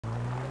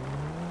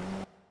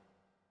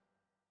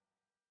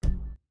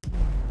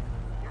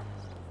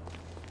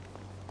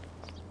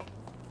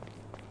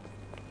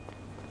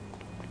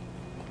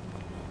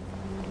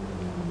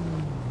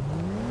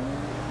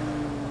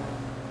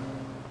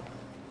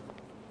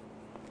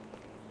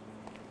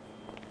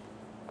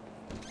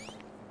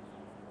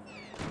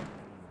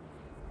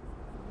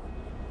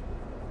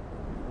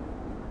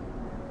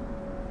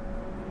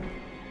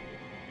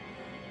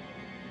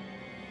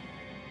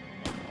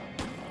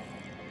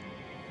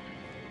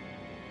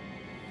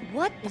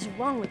What is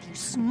wrong with you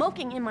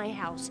smoking in my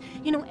house?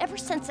 You know, ever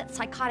since that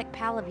psychotic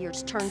pal of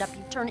yours turned up,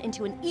 you've turned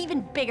into an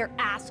even bigger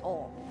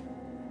asshole.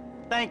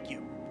 Thank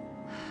you.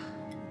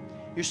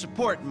 Your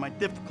support in my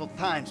difficult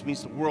times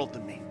means the world to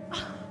me.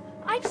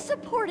 I've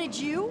supported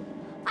you.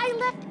 I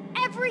left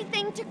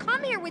everything to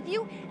come here with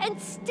you,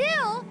 and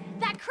still,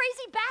 that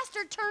crazy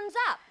bastard turns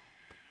up.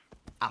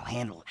 I'll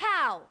handle it.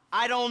 How?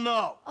 I don't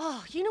know.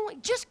 Oh, you know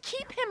what? Just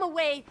keep him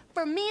away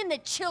from me and the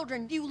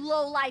children, you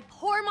low-life,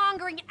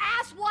 whoremongering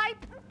asswipe.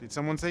 Did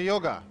someone say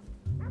yoga?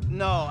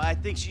 No, I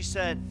think she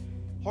said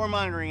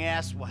whoremongering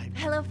asswipe.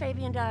 Hello,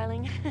 Fabien,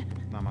 darling.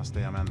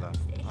 Namaste, Amanda.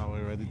 Are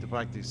we ready to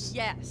practice?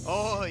 Yes.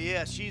 Oh,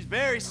 yes, she's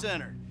very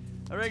centered.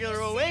 A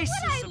regular oasis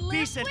of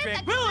peace and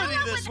tranquility,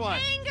 this one.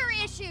 Anger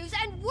issues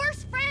and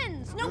worse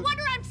friends. No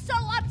wonder I'm so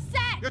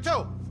upset. You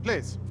too,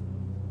 please.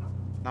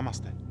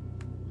 Namaste.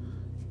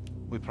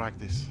 We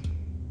practice.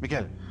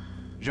 Miguel,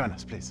 join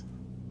us, please.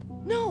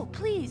 No,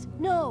 please,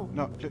 no.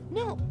 No, please.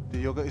 No. The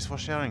yoga is for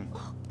sharing.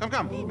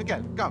 Come,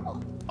 Miguel,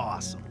 come.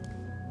 Awesome.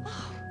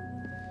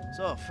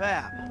 So,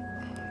 Fab,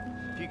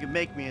 if you can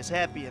make me as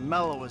happy and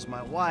mellow as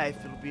my wife,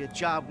 it'll be a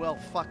job well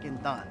fucking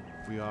done.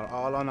 We are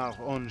all on our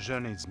own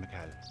journeys,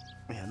 Miguel.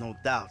 Yeah, no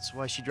doubts.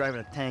 Why is she driving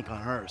a tank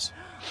on hers?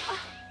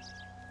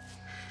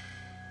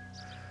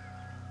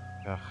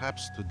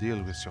 Perhaps to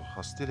deal with your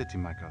hostility,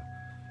 Michael.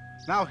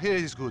 Now here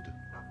is good.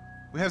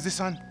 We have the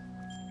sun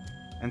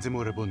and the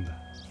moribunda.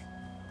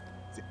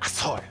 The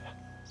asshole.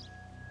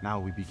 Now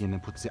we begin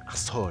and put the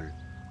asshole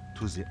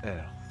to the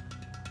earth.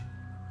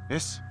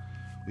 Yes?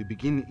 We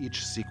begin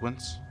each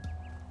sequence.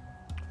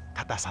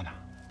 Tadasana.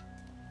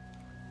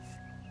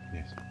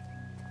 Yes.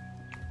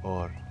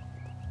 Or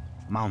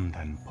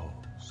mountain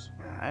pose.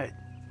 All right.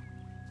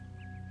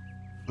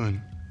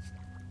 1,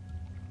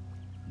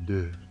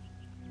 2,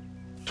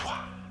 3.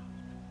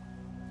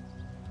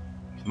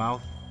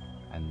 Mouth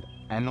and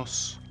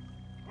anus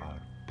are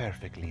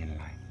perfectly in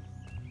line.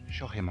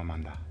 Show him,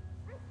 Amanda.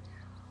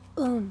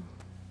 1,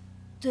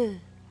 2,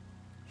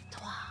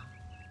 3.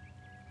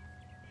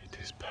 It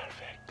is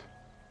perfect.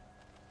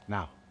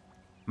 Now,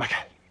 Michael.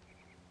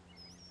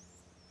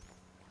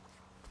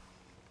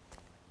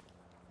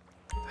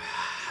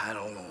 I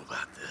don't know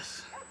about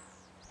this.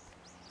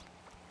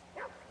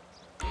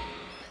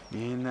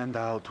 In and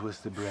out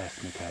with the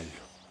breath, Michael.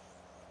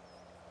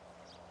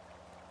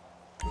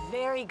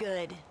 Very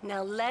good.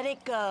 Now let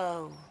it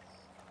go.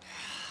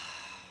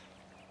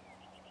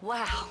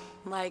 Wow,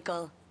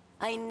 Michael.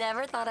 I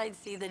never thought I'd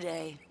see the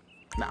day.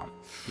 Now,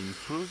 in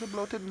through the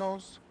bloated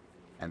nose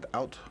and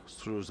out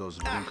through those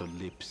wrinkled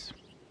lips.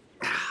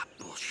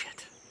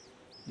 Bullshit.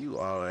 You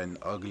are an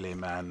ugly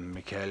man,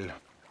 Michael.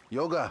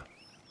 Yoga.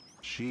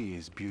 She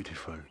is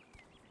beautiful.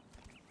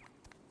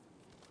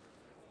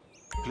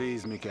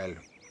 Please, Michael,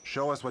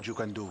 show us what you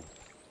can do.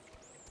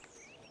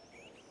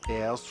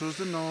 Air through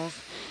the nose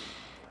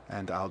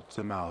and out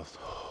the mouth.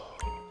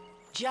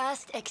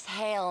 Just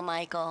exhale,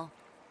 Michael.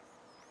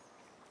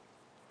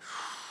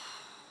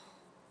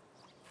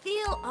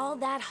 Feel all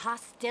that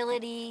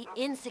hostility,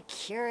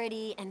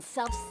 insecurity, and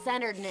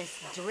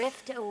self-centeredness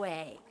drift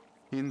away.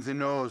 In the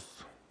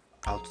nose,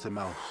 out the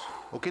mouth.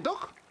 Okay,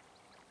 Doc?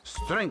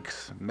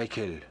 Strength,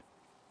 Michael.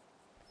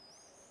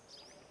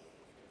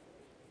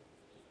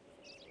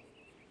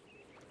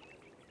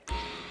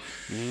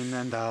 In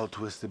and out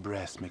with the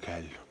breath,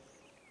 Michael.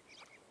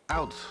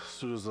 Out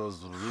through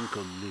those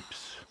wrinkled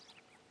lips.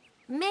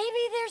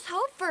 Maybe there's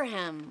hope for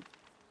him.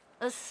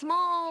 A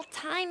small,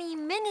 tiny,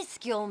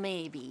 minuscule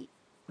maybe.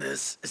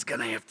 This is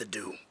gonna have to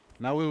do.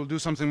 Now we will do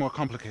something more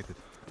complicated.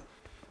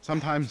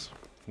 Sometimes,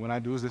 when I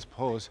do this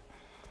pose,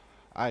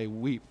 I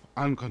weep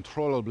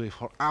uncontrollably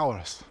for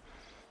hours.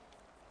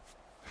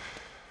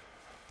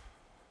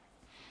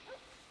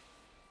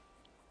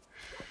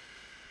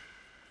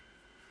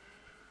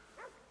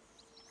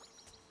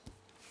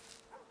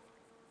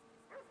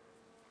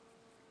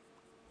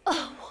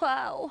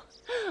 Wow.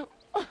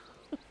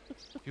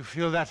 You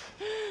feel that?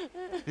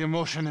 The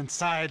emotion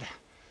inside.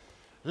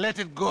 Let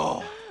it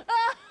go.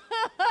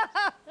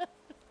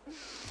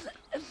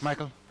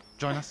 Michael,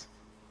 join us.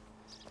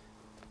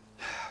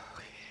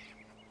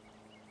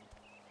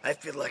 I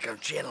feel like I'm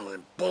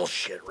channeling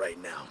bullshit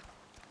right now.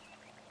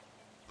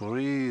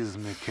 Breathe,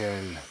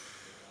 Michael.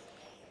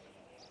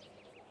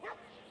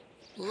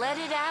 Let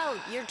it out.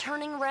 You're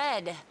turning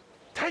red.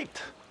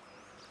 Tight.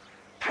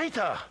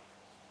 Tighter.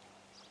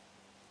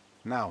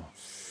 Now,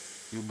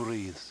 you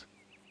breathe.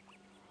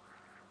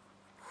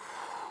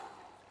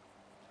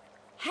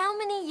 How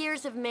many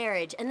years of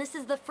marriage, and this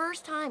is the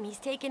first time he's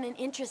taken an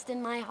interest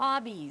in my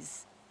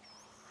hobbies.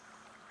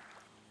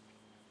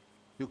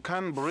 You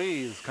can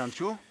breathe, can't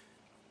you?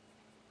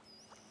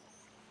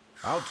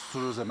 Out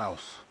through the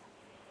mouth.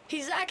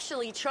 He's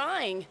actually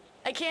trying.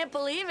 I can't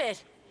believe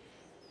it.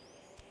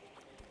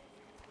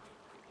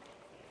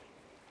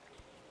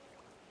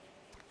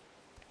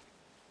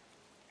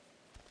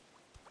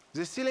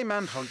 The silly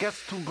man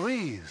forgets to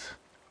breathe.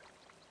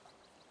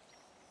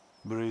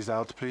 Breathe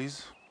out,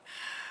 please.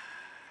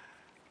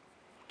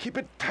 Keep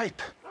it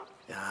tight.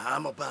 Yeah,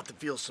 I'm about to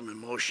feel some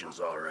emotions,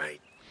 all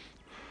right.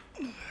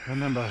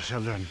 Remember,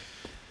 children,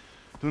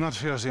 do not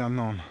fear the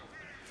unknown.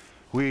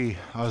 We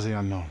are the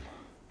unknown.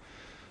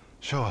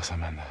 Show us,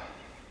 Amanda.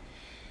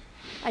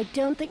 I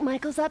don't think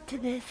Michael's up to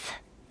this.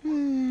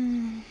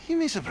 He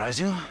may surprise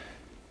you.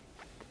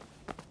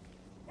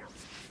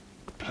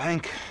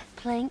 Plank.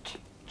 Plank.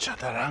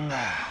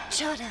 Chaturanga.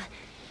 Chata.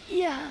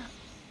 Yeah.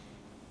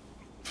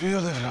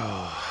 Feel the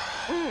flow.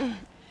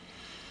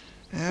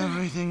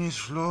 Everything is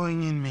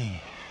flowing in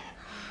me.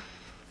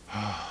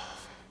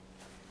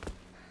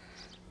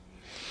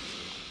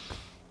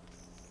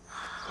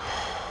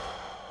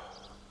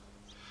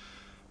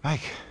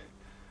 Mike,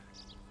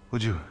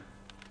 would you?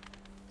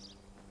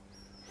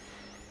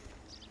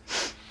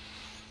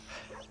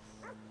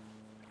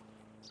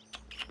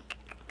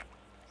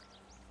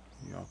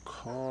 Your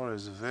core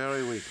is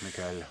very weak,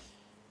 Mikhail.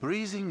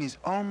 Breathing is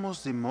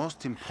almost the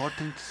most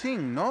important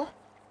thing, no?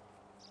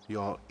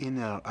 Your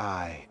inner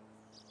eye.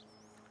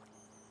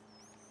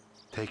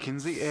 Take in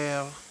the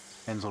air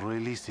and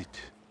release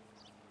it.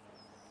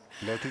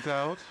 Let it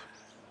out.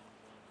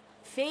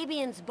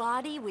 Fabien's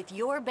body with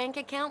your bank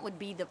account would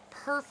be the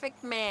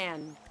perfect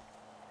man.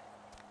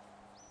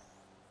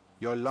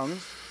 Your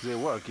lungs, they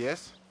work,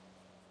 yes?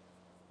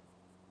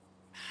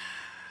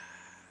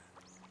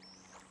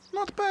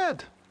 Not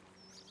bad.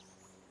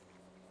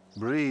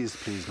 Breathe,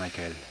 please,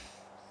 Michael.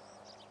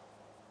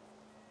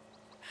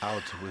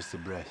 Out with the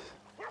breath.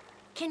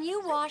 Can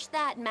you wash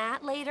that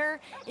mat later?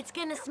 It's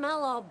gonna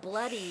smell all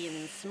bloody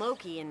and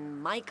smoky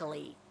and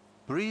Michael-y.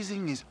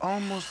 Breathing is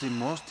almost the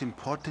most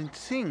important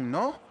thing,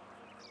 no?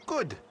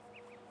 Good.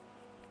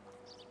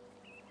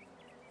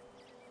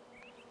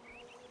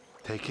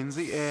 Take in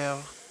the air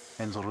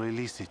and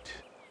release it.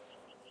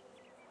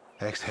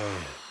 Exhale.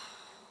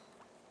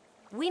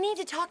 We need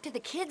to talk to the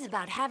kids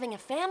about having a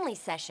family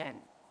session.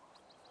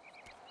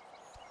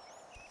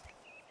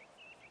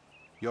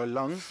 Your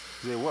lungs,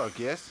 they work,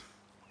 yes?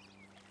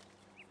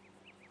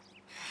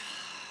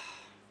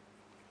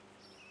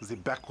 The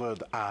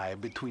backward eye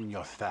between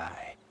your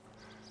thigh.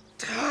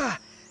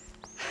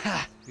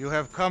 You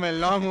have come a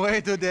long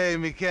way today,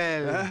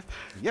 Mikhail.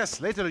 Yes,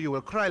 later you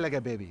will cry like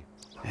a baby.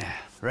 Yeah,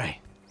 right.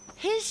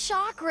 His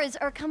chakras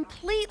are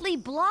completely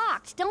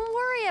blocked. Don't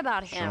worry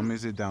about him. Show me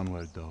the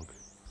downward dog.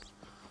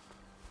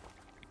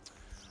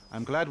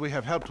 I'm glad we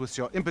have helped with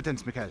your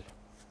impotence, Mikhail.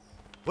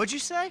 What'd you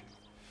say?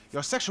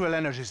 Your sexual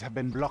energies have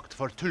been blocked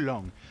for too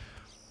long.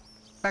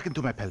 Back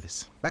into my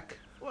pelvis. Back.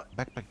 What?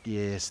 Back.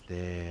 Yes,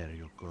 there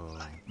you go.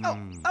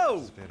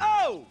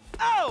 Oh!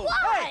 What?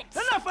 Hey,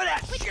 enough of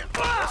that shit!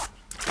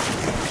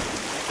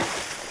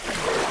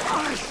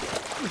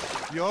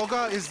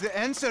 Yoga is the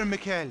answer,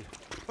 Mikhail.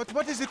 But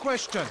what is the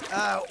question?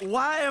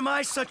 Why am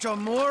I such a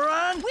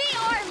moron? We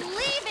are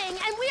leaving,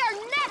 and we are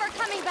never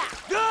coming back.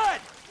 Good!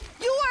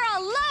 You are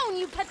alone,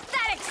 you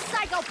pathetic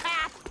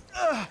psychopath.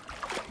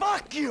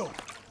 Fuck you!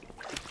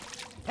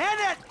 And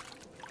that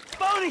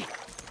phony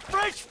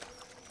French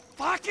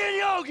fucking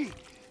yogi!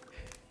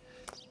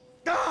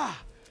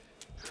 Ah!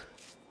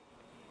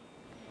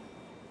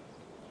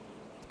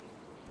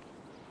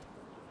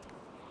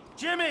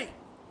 Jimmy,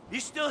 you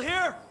still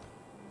here?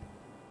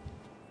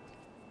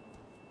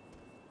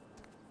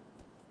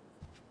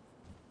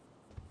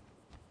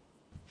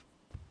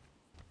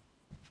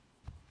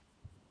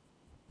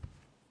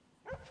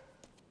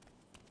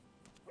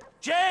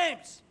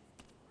 James!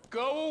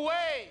 Go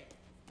away!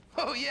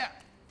 Oh yeah,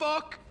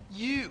 fuck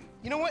you.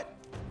 You know what?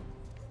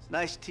 It's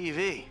nice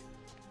TV.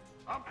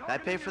 Did I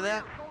pay for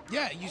that?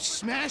 Yeah, you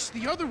smashed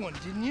the other one,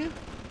 didn't you?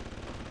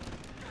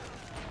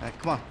 All right,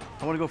 come on.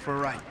 I want to go for a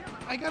ride.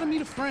 I gotta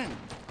meet a friend.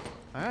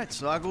 All right,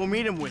 so I'll go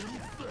meet him with you.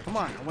 Come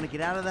on, I want to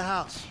get out of the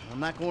house. I'm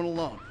not going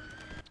alone.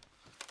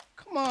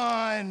 Come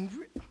on.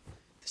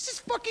 This is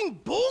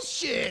fucking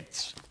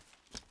bullshit.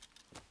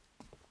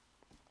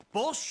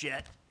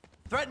 Bullshit?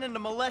 Threatening to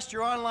molest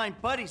your online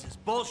buddies is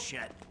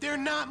bullshit. They're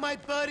not my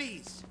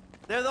buddies.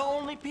 They're the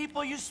only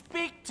people you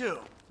speak to.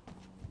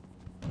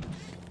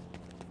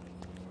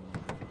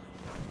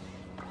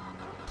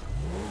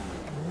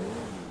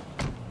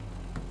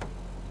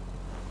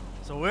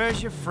 So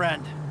where's your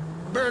friend?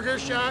 Burger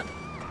shot.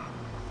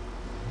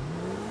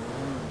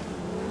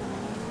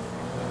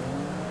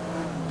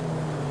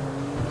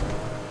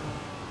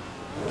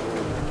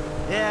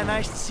 Yeah,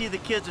 nice to see the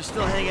kids are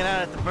still hanging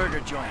out at the burger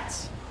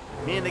joints.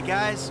 Me and the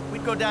guys,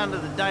 we'd go down to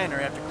the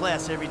diner after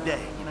class every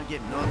day. You know,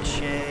 get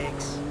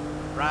milkshakes,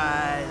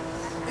 fries.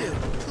 Dude,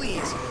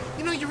 please.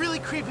 You know, you're really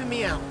creeping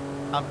me out.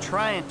 I'm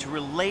trying to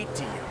relate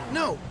to you.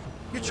 No,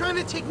 you're trying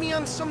to take me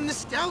on some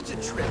nostalgia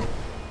trip.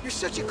 You're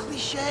such a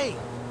cliche.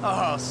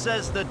 Oh,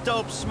 says the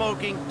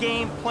dope-smoking,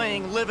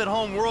 game-playing,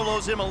 live-at-home world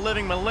owes him a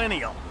living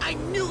millennial. I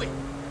knew it.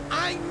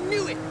 I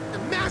knew it. The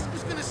mask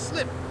was gonna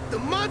slip. The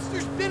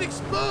monster's been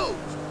exposed.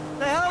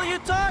 The hell are you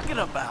talking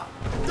about?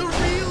 The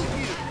real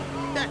you.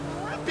 That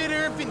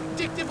bitter,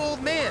 vindictive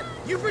old man.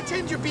 You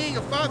pretend you're being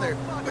a father,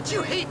 but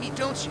you hate me,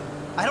 don't you?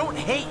 I don't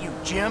hate you,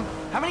 Jim.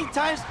 How many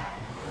times...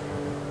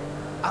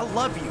 I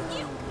love you.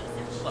 You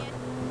piece of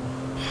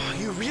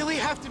shit. You really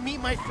have to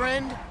meet my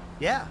friend?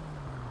 Yeah,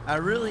 I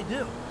really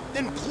do.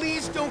 Then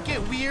please don't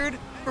get weird.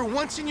 For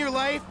once in your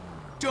life,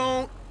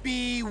 don't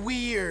be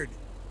weird.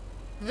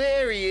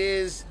 There he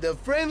is, the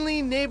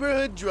friendly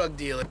neighborhood drug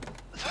dealer.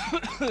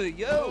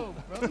 Yo,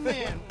 brother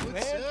man,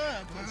 what's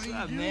up? What's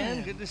How up, you man?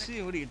 doing? Good to see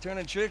you. What are you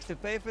turning tricks to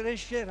pay for this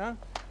shit, huh?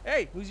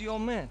 Hey, who's the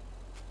old man?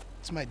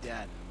 It's my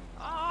dad.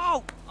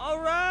 Oh, all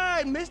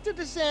right, Mr.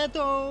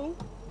 DeSanto.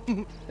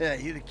 Yeah,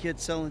 you the kid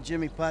selling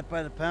Jimmy pot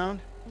by the pound?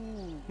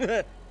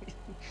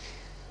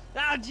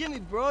 Ah, Jimmy,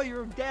 bro,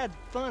 your dad's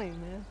funny,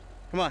 man.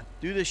 Come on,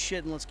 do this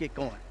shit and let's get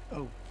going.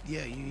 Oh,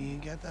 yeah, you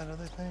got that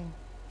other thing?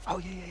 Oh,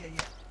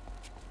 yeah.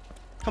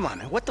 Come on,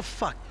 man, what the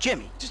fuck?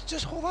 Jimmy!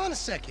 Just hold on a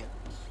second.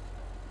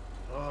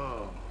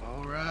 Oh,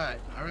 all right,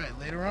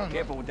 later on.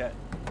 Careful with that.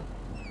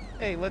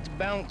 Hey, let's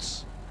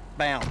bounce.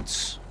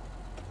 Bounce.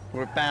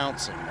 We're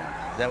bouncing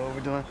now. Is that what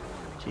we're doing?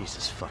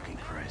 Jesus fucking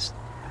Christ.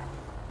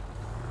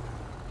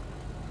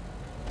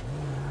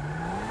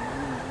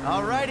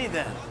 Alrighty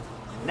then.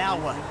 Now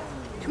what?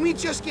 Can we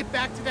just get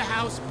back to the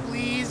house,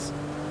 please?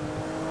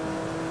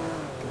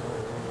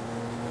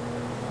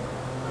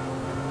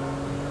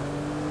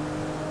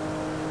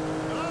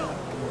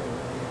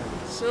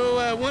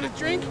 So, want a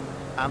drink?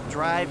 I'm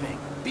driving.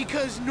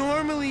 Because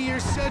normally you're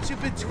such a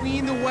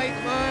between the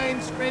white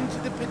lines, friend to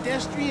the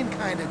pedestrian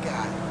kind of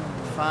guy.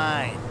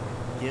 Fine.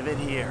 Give it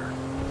here.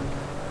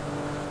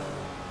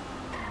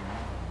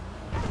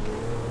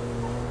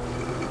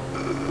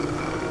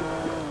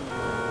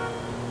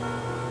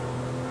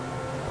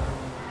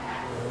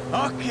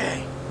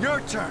 Okay, your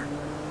turn.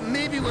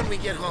 Maybe when we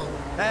get home.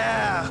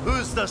 Ah,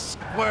 who's the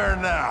square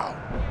now?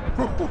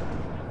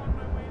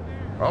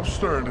 I'm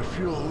starting to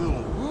feel a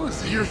little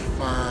woozy. You're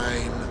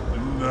fine.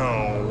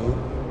 No.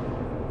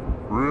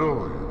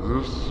 Really,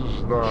 this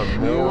is not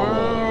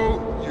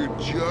normal. You're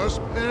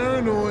just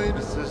paranoid.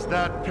 This is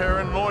not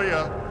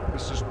paranoia.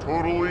 This is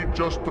totally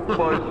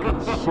justified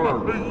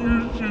concern.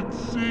 You should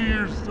see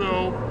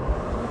yourself.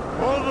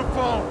 Hold the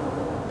phone.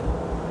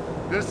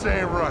 This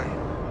ain't right.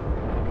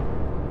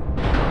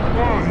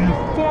 Oh, you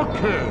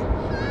fuckhead!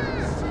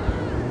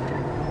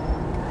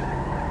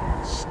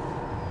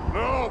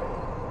 No!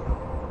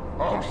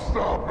 I'm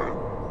stopping.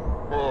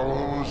 Oh,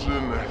 what was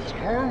in there? It's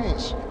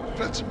harmless.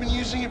 Vets have been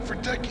using it for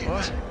decades.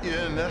 What? You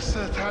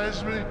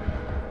anesthetize me?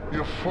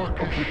 You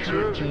fucking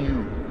Protecting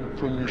you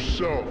from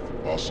yourself.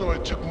 Also, I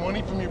took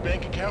money from your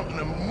bank account and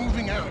I'm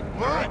moving out.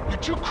 What? All right? You're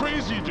too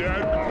crazy,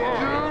 Dad.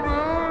 Jimmy!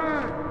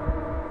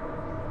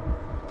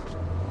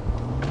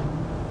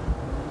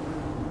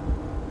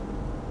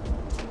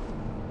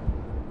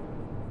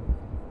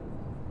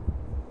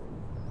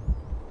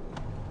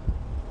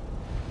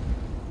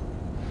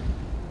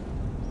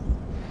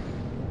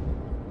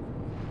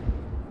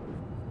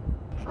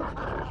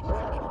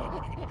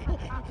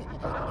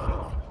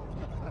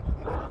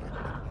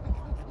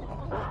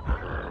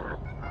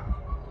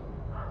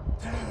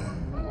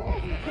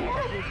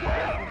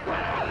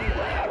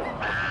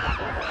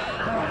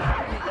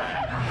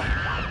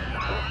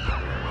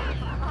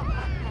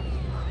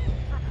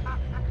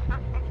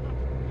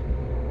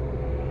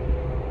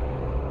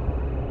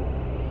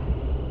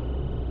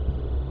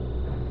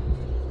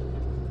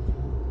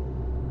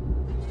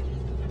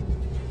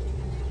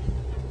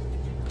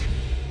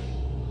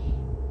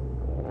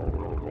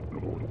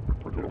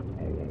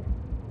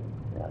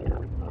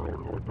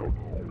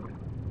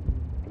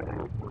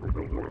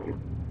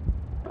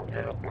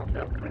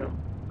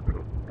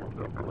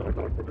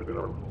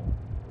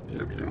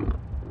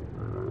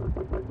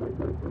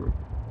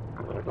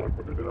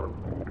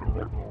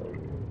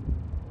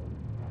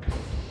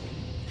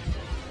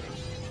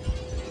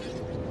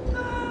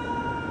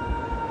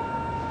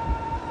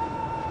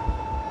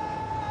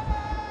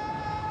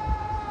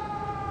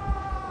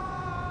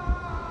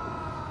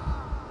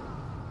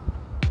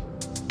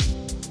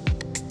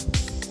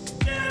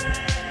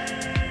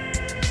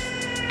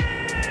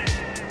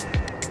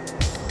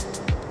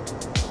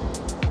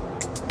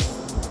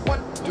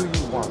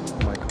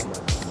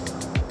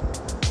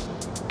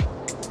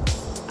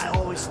 I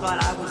always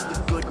thought I was the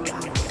good guy.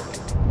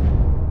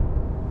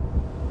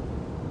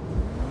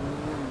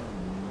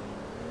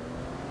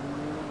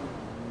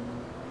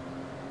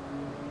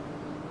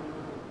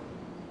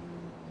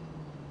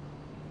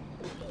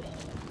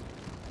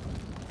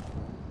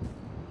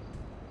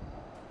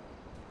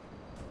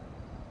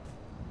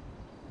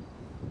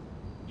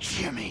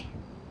 Jimmy,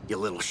 you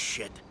little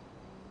shit.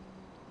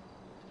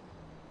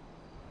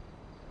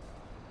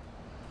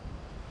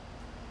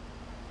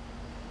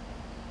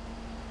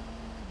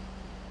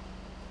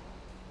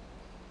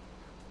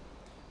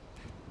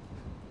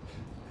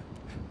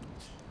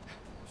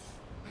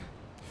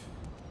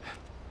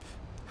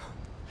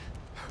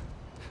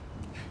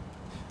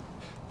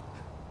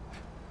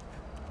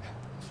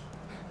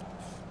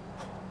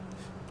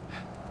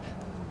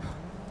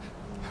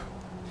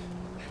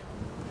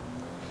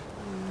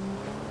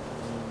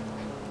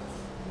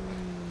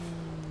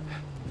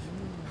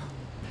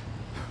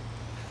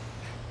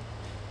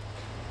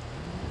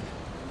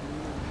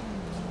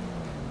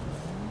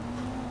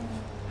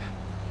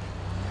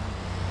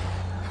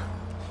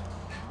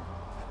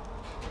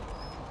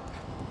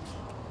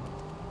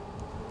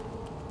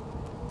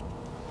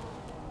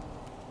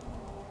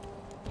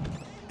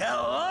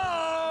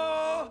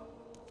 Hello?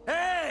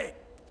 Hey!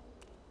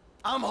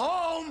 I'm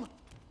home!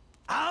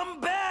 I'm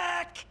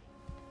back!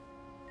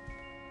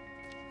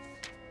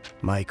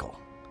 Michael,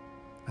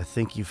 I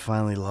think you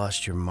finally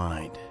lost your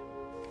mind.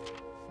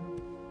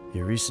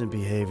 Your recent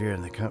behavior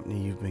and the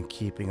company you've been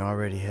keeping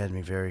already had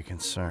me very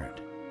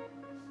concerned.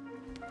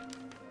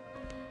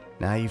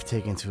 Now you've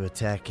taken to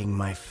attacking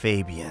my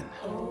Fabien,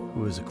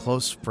 who is a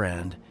close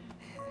friend,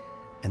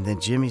 and then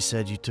Jimmy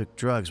said you took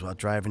drugs while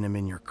driving him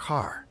in your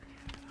car.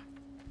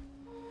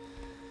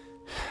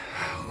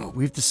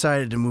 We've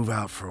decided to move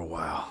out for a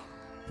while.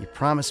 You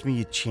promised me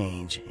you'd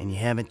change, and you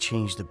haven't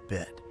changed a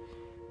bit.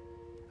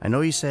 I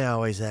know you say I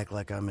always act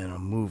like I'm in a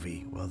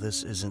movie. Well,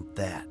 this isn't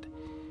that.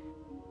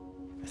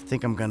 I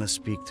think I'm gonna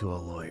speak to a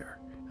lawyer.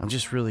 I'm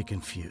just really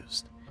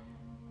confused.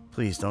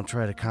 Please don't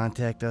try to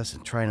contact us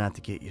and try not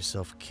to get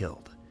yourself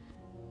killed.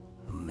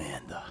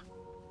 Amanda.